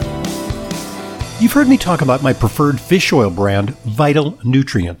You've heard me talk about my preferred fish oil brand, Vital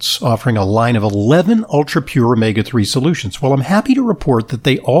Nutrients, offering a line of 11 ultra-pure omega-3 solutions. Well, I'm happy to report that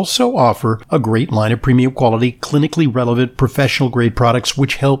they also offer a great line of premium quality, clinically relevant, professional-grade products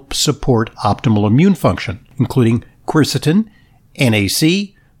which help support optimal immune function, including quercetin,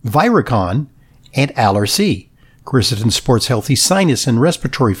 NAC, Viricon, and Aller-C. Quercetin supports healthy sinus and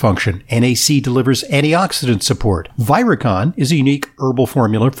respiratory function. NAC delivers antioxidant support. Viricon is a unique herbal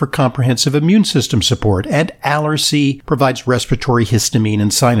formula for comprehensive immune system support. And Aller-C provides respiratory, histamine,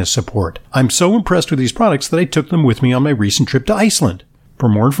 and sinus support. I'm so impressed with these products that I took them with me on my recent trip to Iceland. For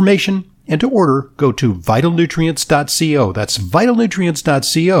more information and to order, go to vitalnutrients.co. That's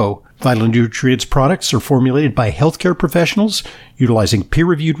vitalnutrients.co. Vital Nutrients products are formulated by healthcare professionals utilizing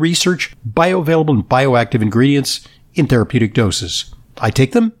peer-reviewed research, bioavailable and bioactive ingredients in therapeutic doses. I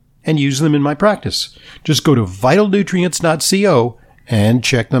take them and use them in my practice. Just go to vitalnutrients.co and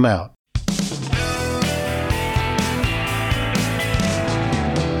check them out.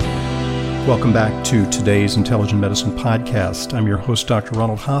 Welcome back to today's Intelligent Medicine Podcast. I'm your host, Dr.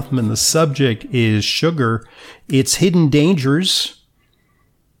 Ronald Hoffman. The subject is sugar, its hidden dangers,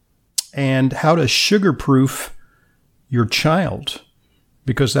 and how to sugar-proof your child,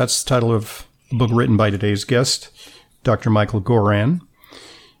 because that's the title of the book written by today's guest, Dr. Michael Goran.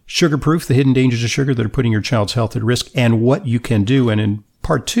 Sugar-proof, the hidden dangers of sugar that are putting your child's health at risk and what you can do. And in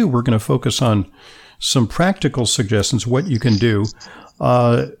part 2, we're going to focus on some practical suggestions, what you can do.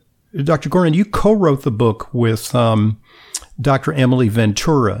 Dr. Goran, you co-wrote the book with Dr. Emily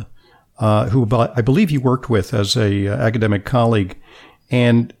Ventura, who I believe you worked with as a academic colleague.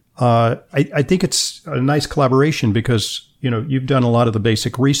 And I think it's a nice collaboration because, you've done a lot of the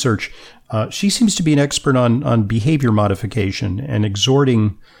basic research. She seems to be an expert on behavior modification and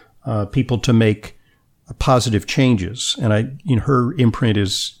exhorting people to make positive changes. And her imprint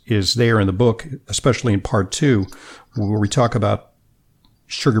is there in the book, especially in part 2, where we talk about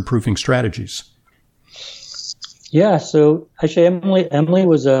sugar-proofing strategies. Yeah, so actually Emily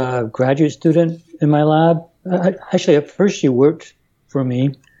was a graduate student in my lab. Actually, at first she worked for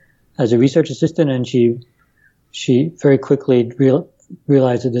me as a research assistant, and she very quickly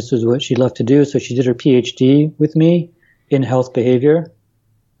realized that this was what she loved to do. So she did her PhD with me in health behavior,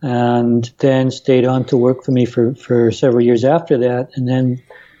 and then stayed on to work for me for several years after that. And then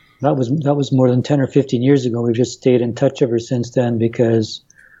that was more than 10 or 15 years ago. We've just stayed in touch ever since then because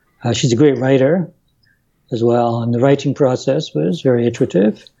she's a great writer as well, and the writing process was very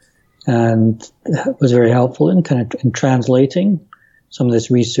iterative and was very helpful in translating some of this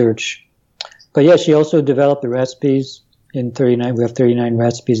research. But yeah, she also developed the recipes in 39. We have 39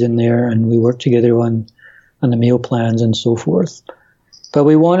 recipes in there, and we worked together on the meal plans and so forth. But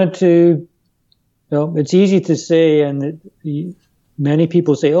we wanted to, it's easy to say, and many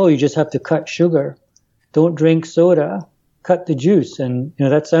people say, oh, you just have to cut sugar. Don't drink soda, cut the juice. And,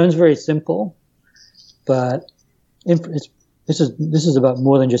 that sounds very simple, but this is about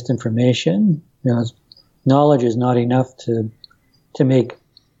more than just information. Knowledge is not enough to make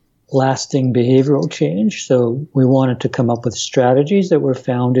lasting behavioral change. So we wanted to come up with strategies that were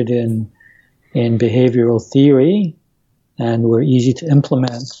founded in behavioral theory and were easy to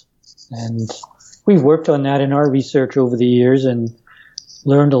implement. And we've worked on that in our research over the years and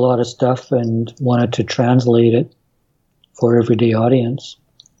learned a lot of stuff and wanted to translate it for everyday audience.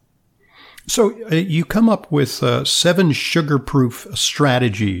 So you come up with 7 sugar-proof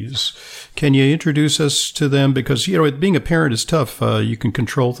strategies. Can you introduce us to them? Because, being a parent is tough. You can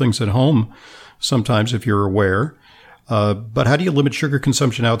control things at home sometimes if you're aware. But how do you limit sugar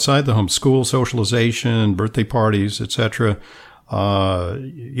consumption outside the home? School, socialization, birthday parties, etc.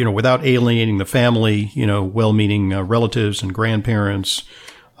 Without alienating the family, well-meaning relatives and grandparents,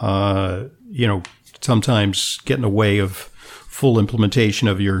 sometimes get in the way of full implementation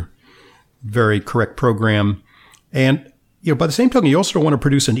of your very correct program. And, by the same token, you also don't want to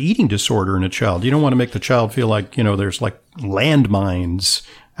produce an eating disorder in a child. You don't want to make the child feel like, there's like landmines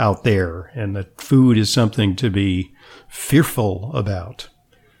out there and that food is something to be fearful about.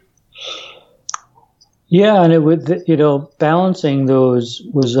 Yeah, and it would, balancing those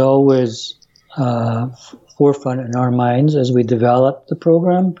was always forefront in our minds as we developed the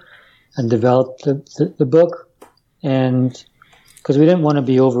program and developed the book. And because we didn't want to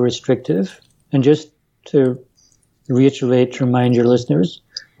be over restrictive. And just to remind your listeners,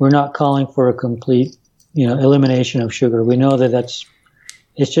 we're not calling for a complete, elimination of sugar. We know that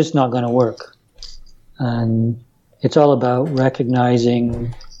it's just not going to work. And it's all about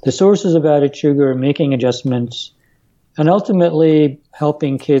recognizing the sources of added sugar, making adjustments, and ultimately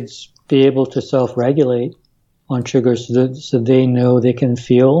helping kids be able to self-regulate on sugar so they know they can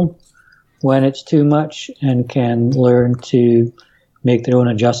feel when it's too much and can learn to make their own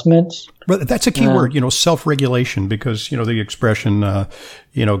adjustments. But that's a key word, self-regulation, because, the expression,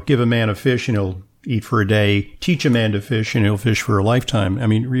 give a man a fish and he'll eat for a day, teach a man to fish and he'll fish for a lifetime. I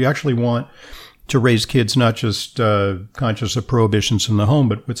mean, we actually want to raise kids not just conscious of prohibitions in the home,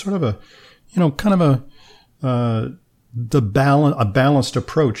 but with sort of a, a balanced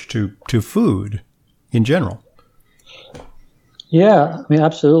approach to food in general. Yeah, I mean,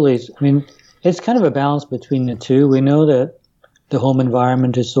 absolutely. I mean, it's kind of a balance between the two. We know that the home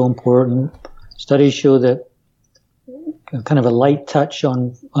environment is so important. Studies show that kind of a light touch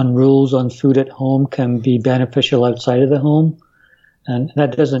on rules on food at home can be beneficial outside of the home. And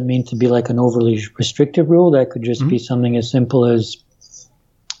that doesn't mean to be like an overly restrictive rule. That could just be something as simple as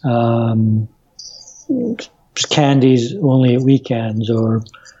candies only at weekends, or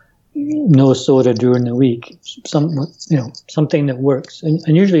no soda during the week. Something that works.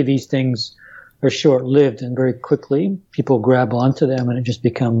 And usually these things are short-lived, and very quickly people grab onto them and it just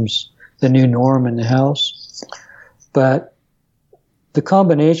becomes the new norm in the house. But the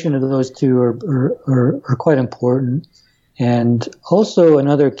combination of those two are quite important. And also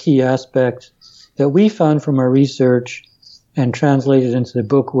another key aspect that we found from our research and translated into the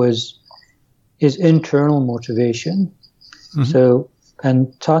book is internal motivation. Mm-hmm. So,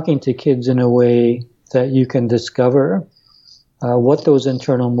 and talking to kids in a way that you can discover what those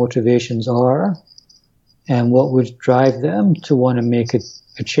internal motivations are and what would drive them to want to make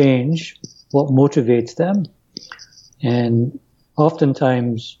a change, what motivates them. And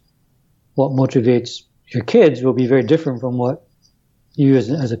oftentimes what motivates your kids will be very different from what you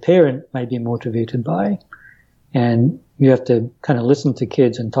as a parent might be motivated by. And you have to kind of listen to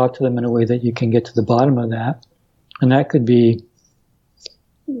kids and talk to them in a way that you can get to the bottom of that. And that could be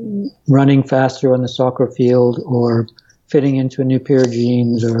running faster on the soccer field, or fitting into a new pair of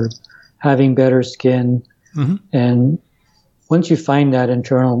jeans, or having better skin. Mm-hmm. And once you find that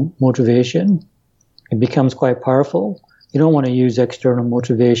internal motivation, it becomes quite powerful. You don't want to use external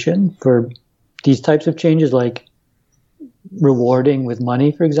motivation for these types of changes, like rewarding with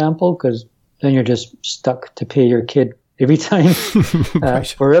money, for example, because then you're just stuck to pay your kid every time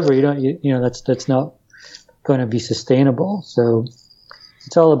forever. That's not going to be sustainable. So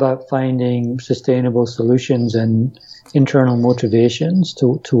it's all about finding sustainable solutions and internal motivations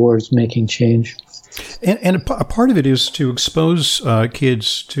towards making change. And a part of it is to expose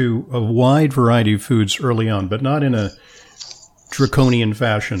kids to a wide variety of foods early on, but not in a draconian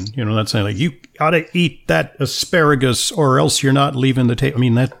fashion. Not saying like, you got to eat that asparagus or else you're not leaving the table. I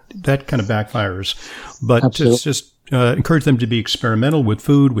mean, that kind of backfires. But Absolutely. It's just encourage them to be experimental with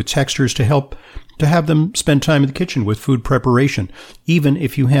food, with textures, to help to have them spend time in the kitchen with food preparation. Even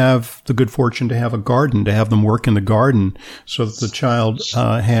if you have the good fortune to have a garden, to have them work in the garden so that the child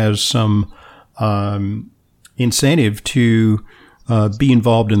has some incentive to be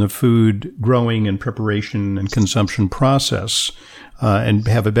involved in the food growing and preparation and consumption process, and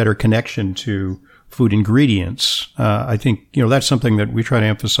have a better connection to food ingredients. I think, that's something that we try to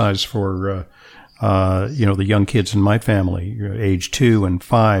emphasize for, the young kids in my family, age 2 and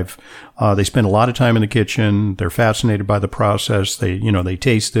 5. They spend a lot of time in the kitchen. They're fascinated by the process. They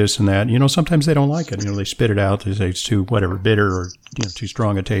taste this and that. Sometimes they don't like it. They spit it out. They say it's too, bitter or, too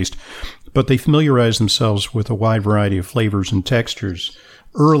strong a taste. But they familiarize themselves with a wide variety of flavors and textures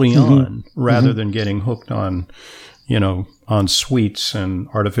early on, rather than getting hooked on, on sweets and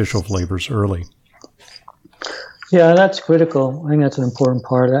artificial flavors early. Yeah, that's critical. I think that's an important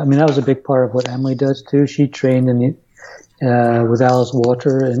part of that. I mean, that was a big part of what Emily does too. She trained with Alice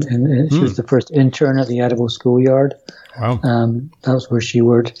Walter, and she was the first intern at the Edible Schoolyard. Wow. That was where she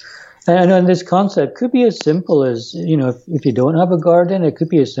worked. And this concept could be as simple as, if you don't have a garden, it could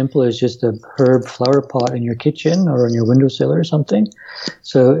be as simple as just a herb flower pot in your kitchen or on your windowsill or something.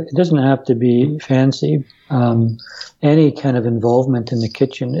 So it doesn't have to be fancy. Any kind of involvement in the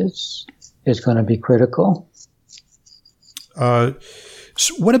kitchen is going to be critical.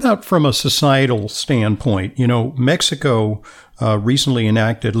 So what about from a societal standpoint? Mexico recently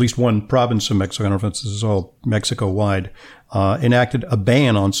enacted, at least one province of Mexico, I don't know if this is all Mexico-wide, enacted a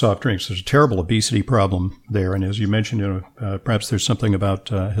ban on soft drinks. There's a terrible obesity problem there. And as you mentioned, perhaps there's something about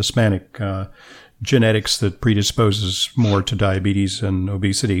Hispanic genetics that predisposes more to diabetes and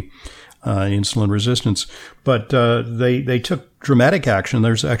obesity, insulin resistance. But they took dramatic action.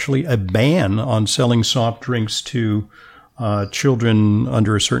 There's actually a ban on selling soft drinks to children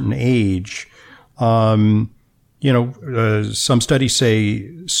under a certain age. Some studies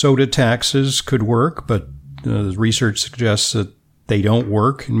say soda taxes could work, but research suggests that they don't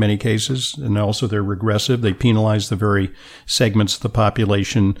work in many cases, and also they're regressive. They penalize the very segments of the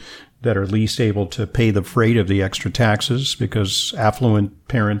population that are least able to pay the freight of the extra taxes because affluent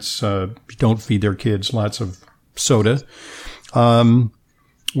parents don't feed their kids lots of soda.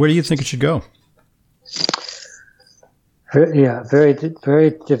 Where do you think it should go? Yeah, very,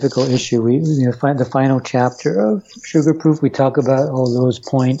 very difficult issue. We find the final chapter of Sugar Proof. We talk about all those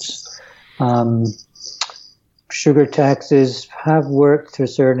points. Sugar taxes have worked to a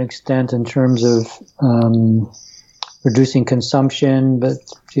certain extent in terms of reducing consumption, but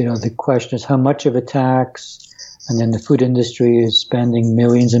the question is how much of a tax, and then the food industry is spending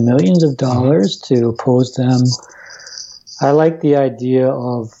millions and millions of dollars to oppose them. I like the idea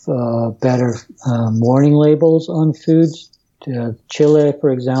of better warning labels on foods. Chile,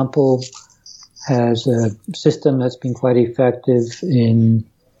 for example, has a system that's been quite effective in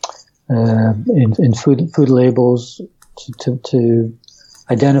food labels to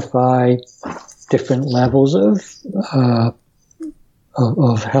identify different levels of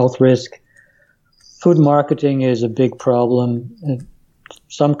health risk. Food marketing is a big problem.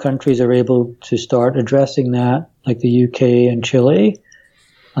 Some countries are able to start addressing that, like the UK and Chile,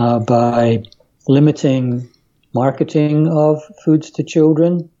 by limiting marketing of foods to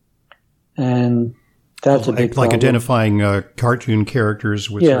children, and that's a big problem. Like identifying cartoon characters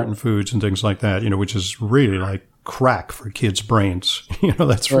with certain foods and things like that, which is really like crack for kids' brains.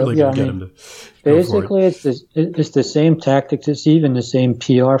 That's really going to get them to basically it's the same tactics. It's even the same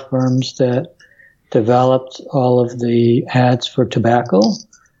PR firms that developed all of the ads for tobacco.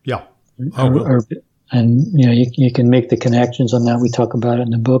 Yeah. And you can make the connections on that. We talk about it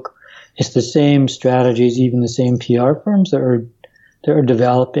in the book. It's the same strategies, even the same PR firms that are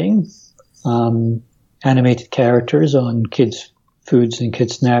developing animated characters on kids' foods and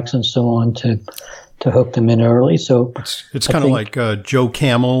kids' snacks and so on to hook them in early. So it's kind of like Joe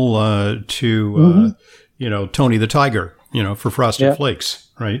Camel to Tony the Tiger, for Frosted Flakes,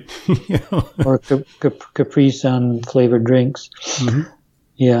 right? Or Capri Sun flavored drinks. Mm-hmm.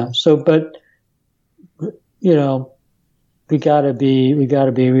 Yeah. So, but we gotta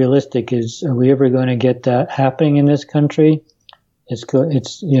be realistic. Are we ever going to get that happening in this country?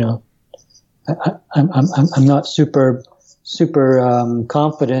 I'm not super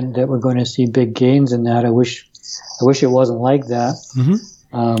confident that we're going to see big gains in that. I wish it wasn't like that.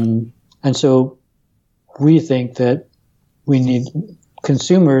 Mm-hmm. And so we think that we need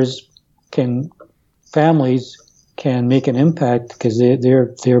families can make an impact because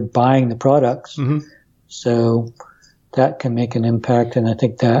they're buying the products. Mm-hmm. So that can make an impact, and I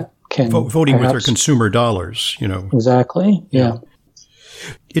think that can voting with their consumer dollars. Exactly. Yeah.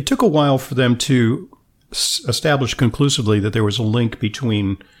 It took a while for them to establish conclusively that there was a link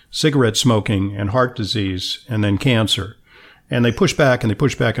between cigarette smoking and heart disease and then cancer. And they pushed back and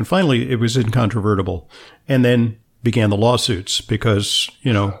and finally it was incontrovertible. And then began the lawsuits because,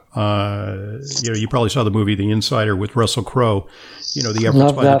 you probably saw the movie The Insider with Russell Crowe, the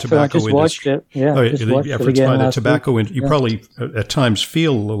efforts by the tobacco industry. Watched it. Yeah, the efforts by the tobacco industry. You probably at times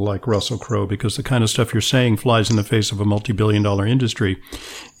feel a little like Russell Crowe because the kind of stuff you're saying flies in the face of a multi-billion-dollar industry,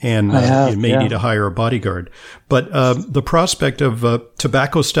 and you may need to hire a bodyguard. But the prospect of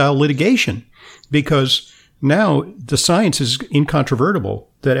tobacco-style litigation, because now the science is incontrovertible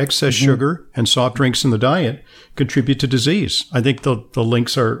that excess sugar and soft drinks in the diet contribute to disease. I think the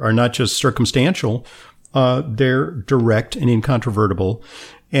links are not just circumstantial, they're direct and incontrovertible.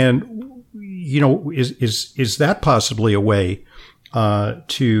 And, is that possibly a way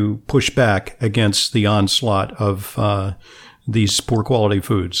to push back against the onslaught of these poor quality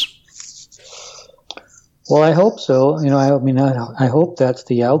foods? Well, I hope so. I hope that's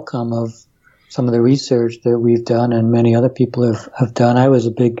the outcome of some of the research that we've done and many other people have done.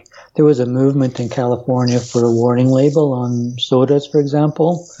 There was a movement in California for a warning label on sodas, for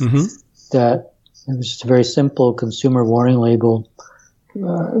example, that it was just a very simple consumer warning label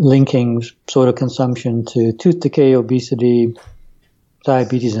linking soda consumption to tooth decay, obesity,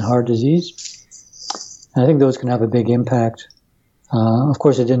 diabetes, and heart disease. And I think those can have a big impact. Of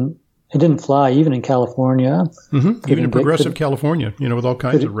course, it didn't fly even in California. Mm-hmm. Even in progressive California, with all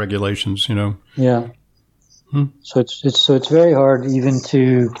kinds of regulations, Yeah. So it's very hard even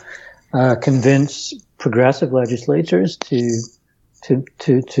to convince progressive legislatures to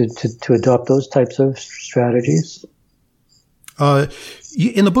adopt those types of strategies.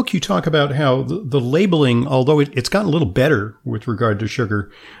 In the book, you talk about how the labeling, although it's gotten a little better with regard to sugar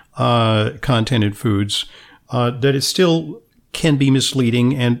content in foods, that it still can be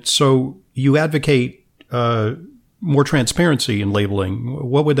misleading, and so you advocate more transparency in labeling.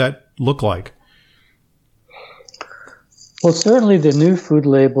 What would that look like? Well, certainly the new food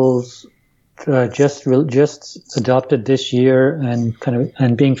labels just adopted this year and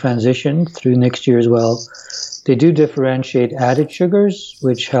being transitioned through next year as well. They do differentiate added sugars,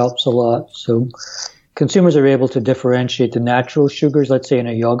 which helps a lot. So consumers are able to differentiate the natural sugars. Let's say in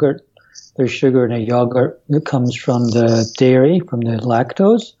a yogurt, there's sugar in a yogurt that comes from the dairy, from the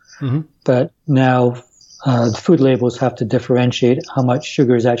lactose. Mm-hmm. But now the food labels have to differentiate how much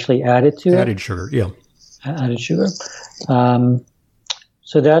sugar is actually added to it. Added sugar, yeah. Added sugar.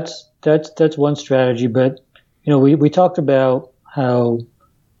 So that's one strategy. But we talked about how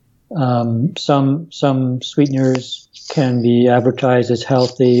some sweeteners can be advertised as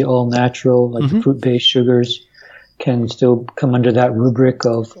healthy, all natural, like the fruit-based sugars can still come under that rubric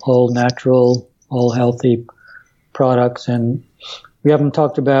of all natural, all healthy products. And we haven't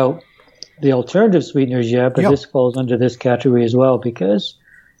talked about the alternative sweeteners yet, but this falls under this category as well, because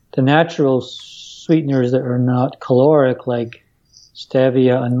the natural sweeteners that are not caloric, like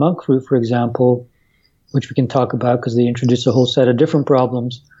stevia and monk fruit, for example, which we can talk about because they introduce a whole set of different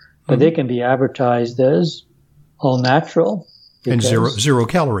problems, but they can be advertised as all natural. And zero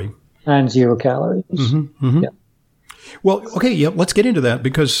calorie. And 0 calories. Mm-hmm, mm-hmm. Yeah. Well, okay, let's get into that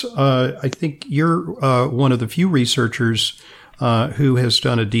because I think you're one of the few researchers who has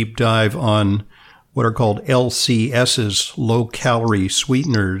done a deep dive on what are called LCSs, low-calorie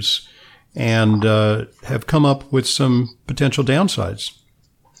sweeteners, and have come up with some potential downsides.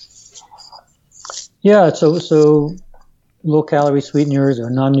 Yeah, so low-calorie sweeteners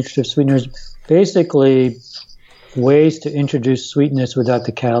or non-nutritive sweeteners, basically ways to introduce sweetness without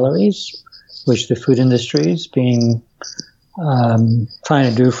the calories, which the food industry has been trying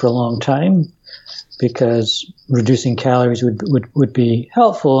to do for a long time, because reducing calories would be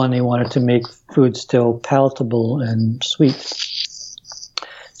helpful, and they wanted to make food still palatable and sweet.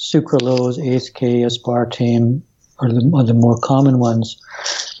 Sucralose, ASK, aspartame are the more common ones.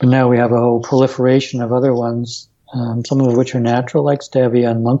 But now we have a whole proliferation of other ones, some of which are natural, like stevia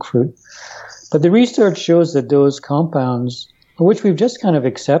and monk fruit. But the research shows that those compounds, which we've just kind of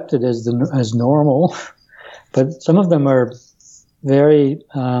accepted as normal, but some of them are very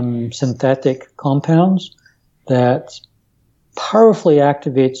synthetic compounds that powerfully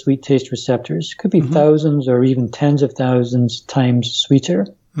activate sweet taste receptors. Could be thousands or even tens of thousands times sweeter.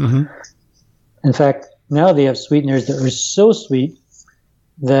 Mm-hmm. In fact, now they have sweeteners that are so sweet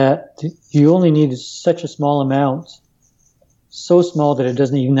that you only need such a small amount, so small that it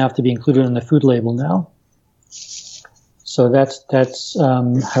doesn't even have to be included on the food label now. So that's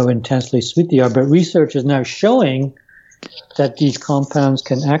how intensely sweet they are. But research is now showing that these compounds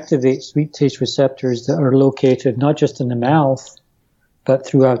can activate sweet taste receptors that are located not just in the mouth, but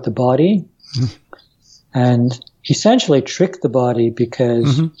throughout the body, and essentially trick the body,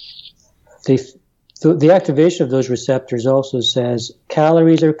 because the activation of those receptors also says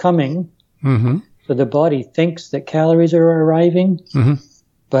calories are coming. Mm-hmm. So the body thinks that calories are arriving,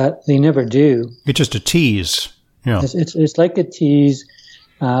 but they never do. It's just a tease. Yeah. It's like a tease.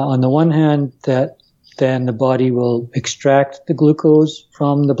 On the one hand, that then the body will extract the glucose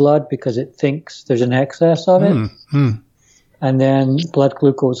from the blood because it thinks there's an excess of it. And then blood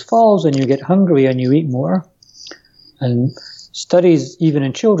glucose falls and you get hungry and you eat more. And studies, even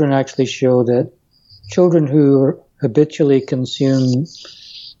in children, actually show that children who habitually consume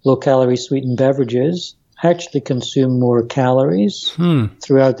low-calorie sweetened beverages actually consume more calories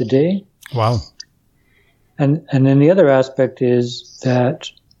throughout the day. Wow. And then the other aspect is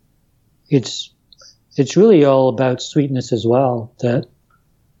that it's really all about sweetness as well, that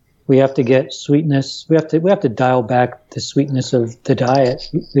we have to get sweetness. We have to dial back the sweetness of the diet.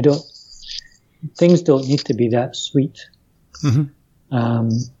 Things don't need to be that sweet.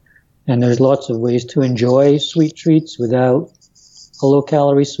 And there's lots of ways to enjoy sweet treats without a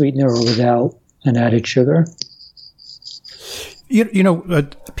low-calorie sweetener or without an added sugar.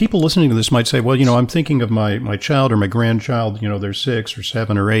 People listening to this might say, well, I'm thinking of my child or my grandchild, they're 6 or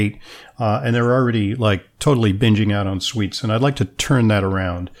 7 or 8, and they're already like totally binging out on sweets. And I'd like to turn that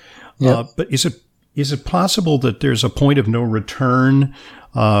around. Yep. But is it possible that there's a point of no return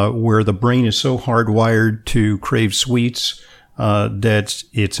where the brain is so hardwired to crave sweets that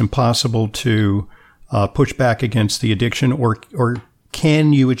it's impossible to push back against the addiction, or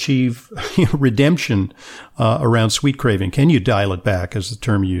can you achieve redemption around sweet craving? Can you dial it back, as the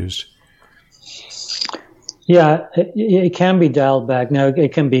term used? Yeah, it can be dialed back. Now,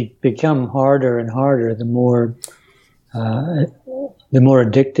 it can become harder and harder the more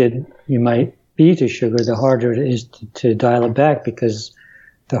addicted you might be to sugar, the harder it is to dial it back, because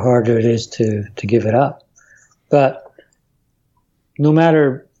the harder it is to give it up. But no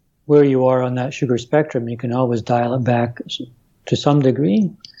matter where you are on that sugar spectrum, you can always dial it back to some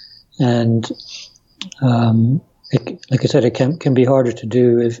degree. And like I said, it can be harder to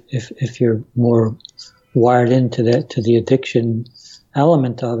do if you're more wired into the addiction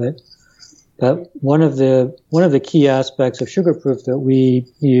element of it. But one of the key aspects of Sugar Proof that we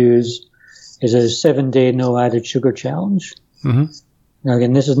use is a 7-day no added sugar challenge. Mm-hmm. Now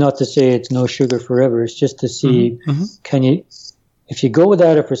again, this is not to say it's no sugar forever. It's just to see, if you go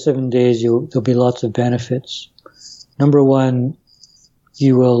without it for 7 days, there'll be lots of benefits. Number one,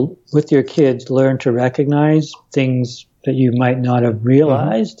 you will, with your kids, learn to recognize things that you might not have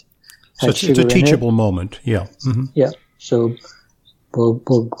realized. So it's a teachable moment. Yeah. Mm-hmm. Yeah. So we'll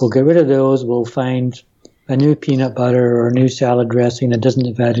get rid of those. We'll find a new peanut butter or a new salad dressing that doesn't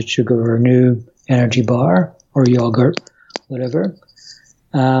have added sugar, or a new energy bar or yogurt, whatever.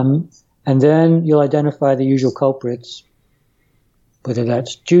 And then you'll identify the usual culprits, whether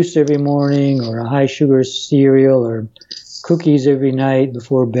that's juice every morning or a high sugar cereal or cookies every night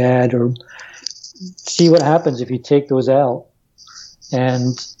before bed, or see what happens if you take those out.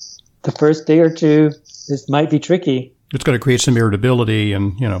 And the first day or two, this might be tricky. It's going to create some irritability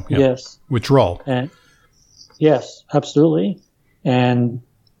and, yes, withdrawal. And yes, absolutely. And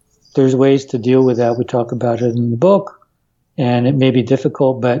there's ways to deal with that. We talk about it in the book, and it may be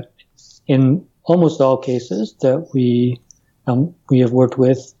difficult, but in almost all cases that we have worked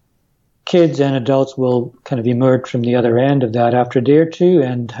with, kids and adults will kind of emerge from the other end of that after a day or two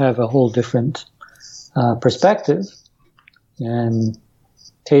and have a whole different perspective, and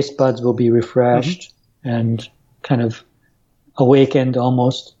taste buds will be refreshed and kind of awakened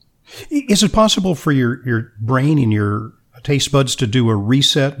almost. Is it possible for your brain and your taste buds to do a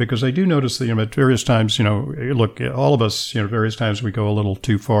reset? Because I do notice that, at various times, look, all of us, various times we go a little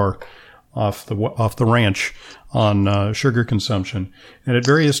too far off the ranch on sugar consumption. And at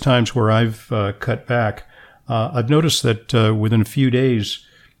various times where I've cut back, I've noticed that within a few days,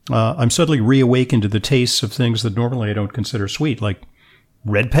 I'm suddenly reawakened to the tastes of things that normally I don't consider sweet, like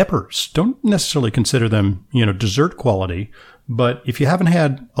red peppers. Don't necessarily consider them, dessert quality. But if you haven't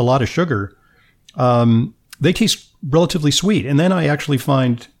had a lot of sugar, they taste relatively sweet. And then I actually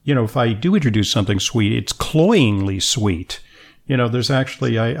find, if I do introduce something sweet, it's cloyingly sweet. There's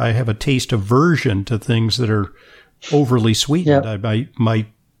actually, I have a taste aversion to things that are overly sweetened. Yep. My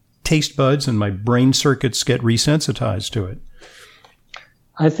taste buds and my brain circuits get resensitized to it.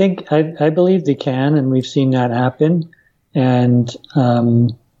 I believe they can, and we've seen that happen. And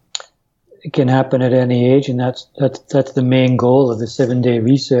it can happen at any age, and that's the main goal of the 7-day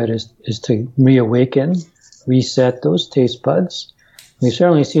reset is to reawaken, reset those taste buds. We've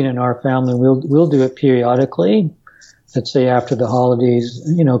certainly seen it in our family. We'll do it periodically. Let's say after the holidays,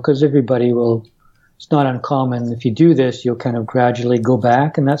 because everybody will. It's not uncommon. If you do this, you'll kind of gradually go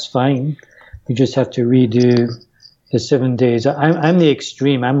back, and that's fine. You just have to redo the 7 days. I'm the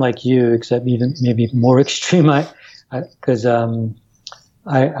extreme. I'm like you, except even maybe more extreme. Because I'm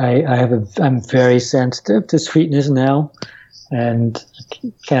very sensitive to sweetness now, and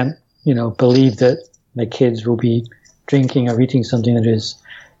can't believe that my kids will be drinking or eating something that is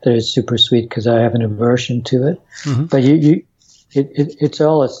super sweet, because I have an aversion to it. Mm-hmm. But it's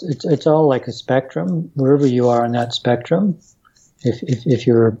all like a spectrum. Wherever you are on that spectrum, if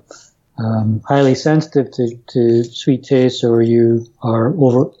you're highly sensitive to sweet taste, or you are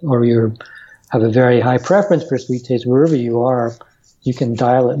have a very high preference for sweet taste, wherever you are, you can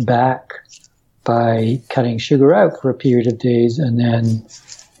dial it back by cutting sugar out for a period of days and then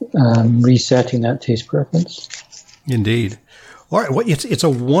resetting that taste preference. Indeed. All right. Well, it's a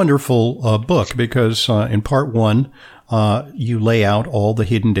wonderful book, because in part 1, you lay out all the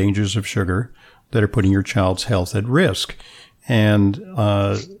hidden dangers of sugar that are putting your child's health at risk. And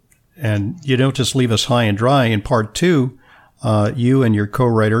you don't just leave us high and dry. In part 2, you and your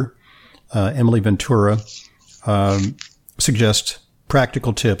co-writer, Emily Ventura, suggest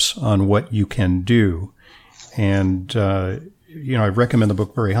practical tips on what you can do. And, I recommend the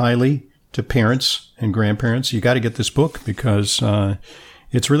book very highly to parents and grandparents. You got to get this book, because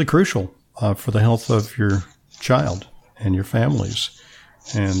it's really crucial for the health of your child and your families.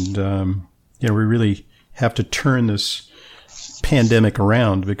 And, we really have to turn this pandemic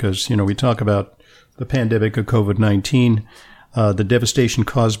around, because, we talk about the pandemic of COVID-19, the devastation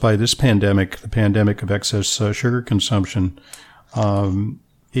caused by this pandemic, the pandemic of excess sugar consumption,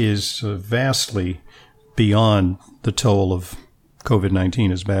 is vastly beyond the toll of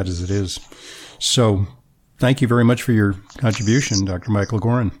COVID-19, as bad as it is. So thank you very much for your contribution, Dr. Michael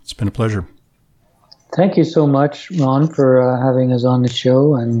Gorin. It's been a pleasure. Thank you so much, Ron, for having us on the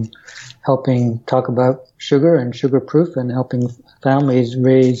show and helping talk about sugar and sugar proof, and helping families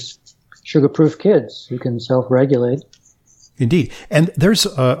raise sugar proof kids who can self-regulate. Indeed. And there's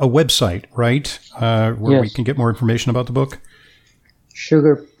a website, right, where Yes. we can get more information about the book?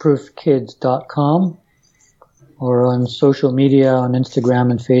 sugarproofkids.com, or on social media on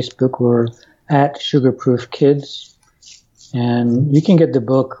Instagram and Facebook, we're at sugarproofkids. And you can get the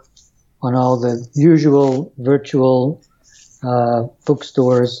book on all the usual virtual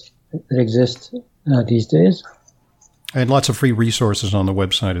bookstores that exist these days. And lots of free resources on the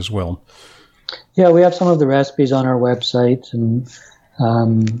website as well. Yeah, we have some of the recipes on our website, and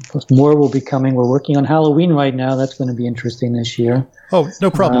more will be coming. We're working on Halloween right now. That's going to be interesting this year. Oh, no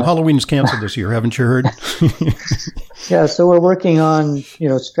problem. Halloween's canceled this year. Haven't you heard? Yeah, so we're working on,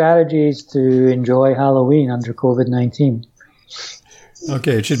 strategies to enjoy Halloween under COVID-19.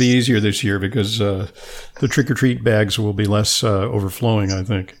 Okay, it should be easier this year because the trick-or-treat bags will be less overflowing, I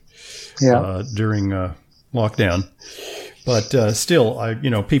think, during lockdown. But still,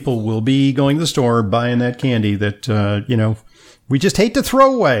 people will be going to the store, buying that candy that, we just hate to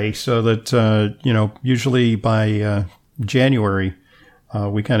throw away, so that, usually by January,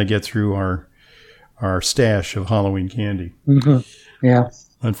 we kind of get through our stash of Halloween candy. Mm-hmm. Yeah.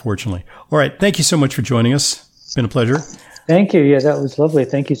 Unfortunately. All right. Thank you so much for joining us. It's been a pleasure. Thank you. Yeah, that was lovely.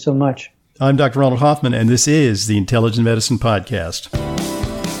 Thank you so much. I'm Dr. Ronald Hoffman, and this is the Intelligent Medicine Podcast.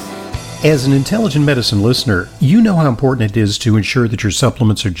 As an Intelligent Medicine listener, you know how important it is to ensure that your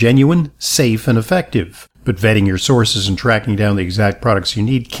supplements are genuine, safe, and effective. But vetting your sources and tracking down the exact products you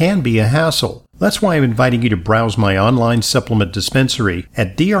need can be a hassle. That's why I'm inviting you to browse my online supplement dispensary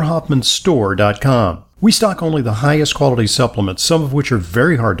at drhoffmanstore.com. We stock only the highest quality supplements, some of which are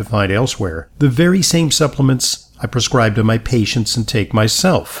very hard to find elsewhere. The very same supplements I prescribe to my patients and take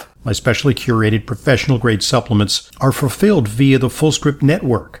myself. My specially curated professional-grade supplements are fulfilled via the FullScript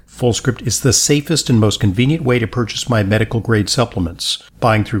network. FullScript is the safest and most convenient way to purchase my medical-grade supplements.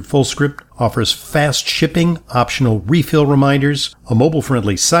 Buying through FullScript offers fast shipping, optional refill reminders, a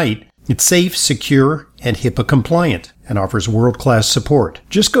mobile-friendly site. It's safe, secure, and HIPAA-compliant, and offers world-class support.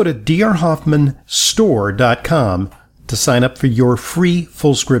 Just go to drhoffmanstore.com to sign up for your free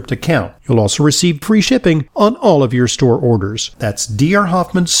FullScript account. You'll also receive free shipping on all of your store orders. That's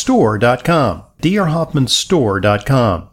drhoffmanstore.com. drhoffmanstore.com.